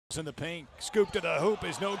In the paint, scoop to the hoop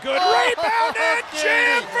is no good. Rebound and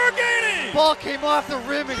jam for Gainey! Ball came off the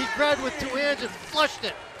rim and he grabbed with two hands and flushed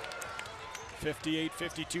it.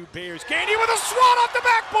 58-52 Bears. Gainey with a swat off the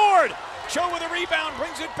backboard! Cho with a rebound,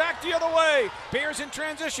 brings it back the other way. Bears in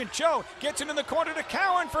transition. Cho gets it in the corner to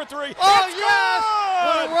Cowan for three. Oh, it's yes! good!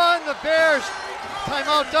 What a run, the Bears.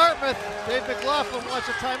 Timeout Dartmouth. Dave McLaughlin wants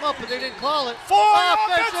a timeout, but they didn't call it.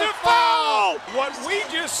 Offensive foul! What we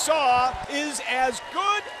just saw is as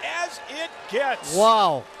good as it gets.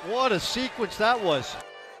 Wow, what a sequence that was.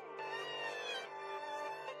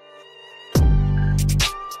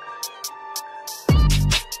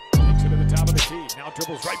 Takes it to the top of the key. Now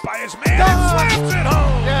dribbles right by his man and slams it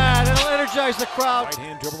home. Yeah, that'll energize the crowd. Right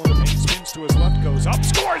hand dribble in the paint, spins to his left, goes up,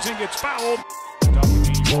 scores and gets fouled.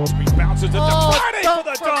 Bounces it to Friday for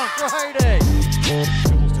the dunk. Friday.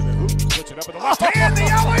 Dribbles to the hoop, puts it up with the left hand. The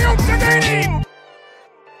alley-oop to Gainey.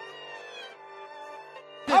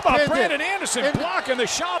 How about Brandon Anderson blocking the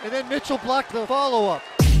shot? And then Mitchell blocked the follow-up.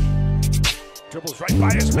 Dribbles right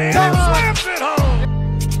by his man and slams it home.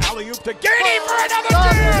 Alley-oop to Gainey for another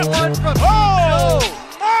jam. Oh,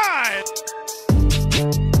 my.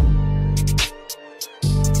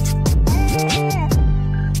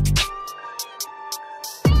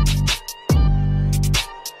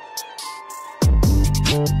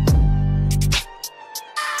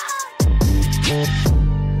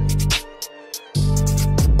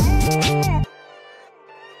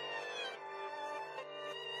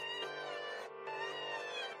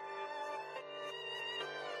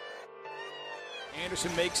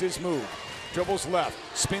 Anderson makes his move, dribbles left,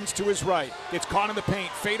 spins to his right, gets caught in the paint,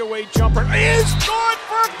 fadeaway jumper is good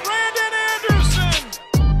for Brandon Anderson.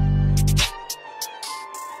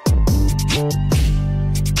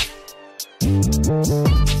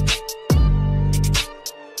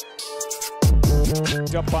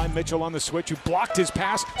 Up by Mitchell on the switch, who blocked his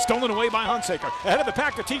pass, stolen away by Hunsaker. Ahead of the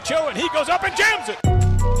pack to T. Cho, and he goes up and jams it.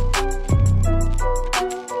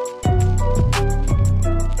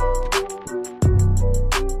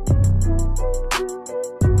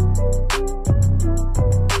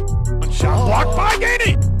 Blocked by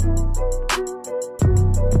Gainey.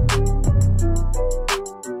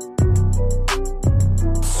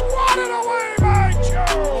 Swatted away by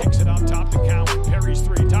Cho. Kicks it on top to Cowan. Perry's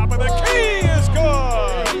three. Top of the key is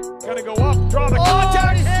good. Gonna go up, draw the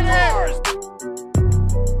contact, scores.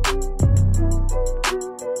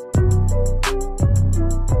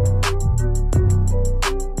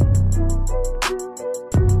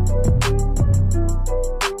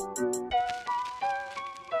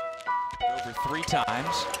 Three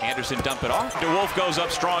times. Anderson dump it off. DeWolf goes up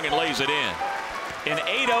strong and lays it in. An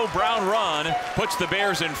 8-0 Brown run puts the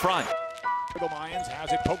Bears in front. The Lions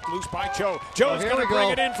has it poked loose by Cho. Cho's going to bring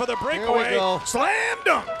it in for the breakaway. Here we go. Slam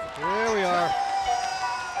dunk. Here we are.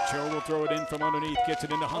 Cho will throw it in from underneath. Gets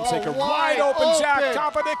it into Hunsaker. Oh, wide open Zach.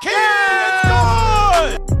 Top of the key.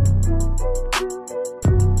 Yeah. It's good.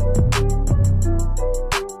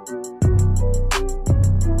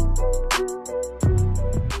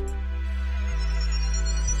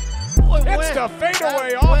 Hits the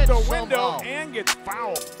fadeaway off the window and gets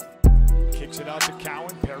fouled. Kicks it out to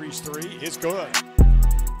Cowan. Perry's three is good.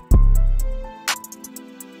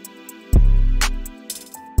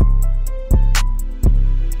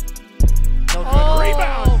 No good.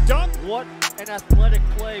 Rebound. Dunk. What an athletic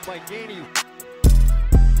play by Gainey.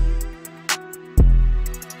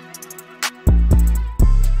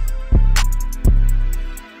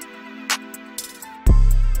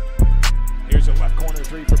 Here's a left corner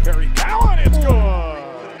three for Perry. Cowan, it's good.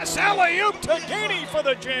 A alley-oop to Gainey for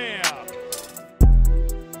the jam.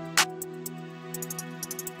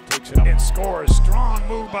 Takes it up and scores. Strong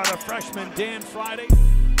move by the freshman Dan Friday.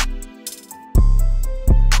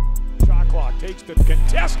 Shot clock takes the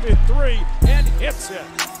contested three and hits it.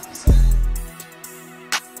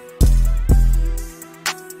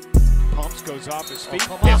 Pumps, goes off his feet,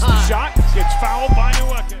 hits the shot, gets fouled by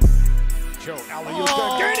Nowicki. Cho alley-oop to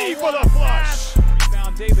Gainey for the flush.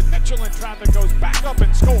 Rebound David Mitchell in traffic, goes back up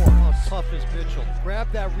and scores. How tough is Mitchell?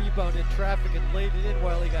 Grabbed that rebound in traffic and laid it in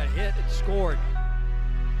while he got hit and scored.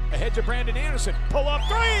 Ahead to Brandon Anderson. Pull up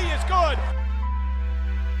three is good.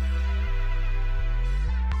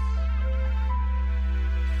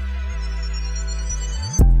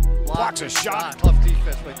 Blocks a shot. Tough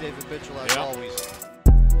defense by David Mitchell as always.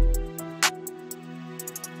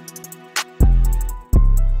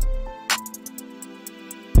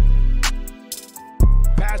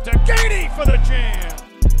 Pass to Gainey for the jam.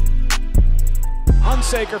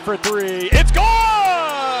 Hunsaker for three. It's good!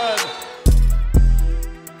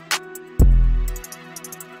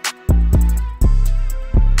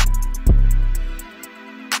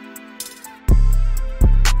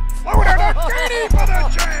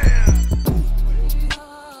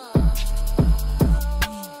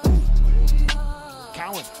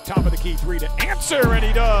 answer, and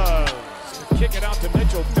he does. Kick it out to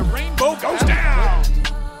Mitchell. The rainbow goes down.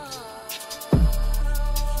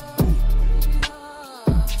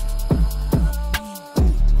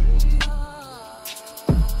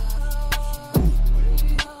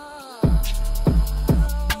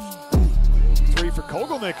 Three for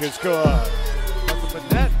Kogelnik is good. Nothing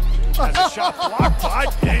but net. Has a shot blocked by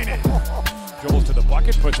Gainey. Dribbles to the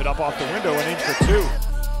bucket, puts it up off the window and in for two.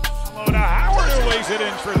 Hello to Howard, who lays it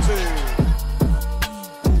in for two.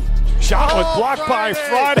 Shot was blocked by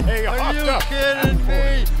Friday. Are you kidding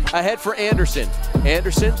me? Ahead for Anderson.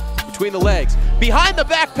 Anderson between the legs. Behind the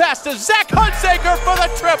back pass to Zach Hunsaker for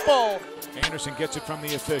the triple. Anderson gets it from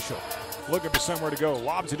the official. Looking for somewhere to go.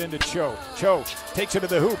 Lobs it into Cho. Cho takes it to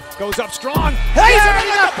the hoop. Goes up strong. He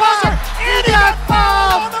got fouled! He got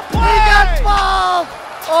fouled! He got fouled!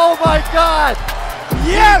 Oh my God!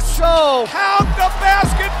 Yes! Cho Count the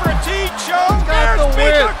basket for T. Cho. got There's the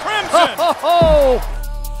Beat win. the Crimson. Oh!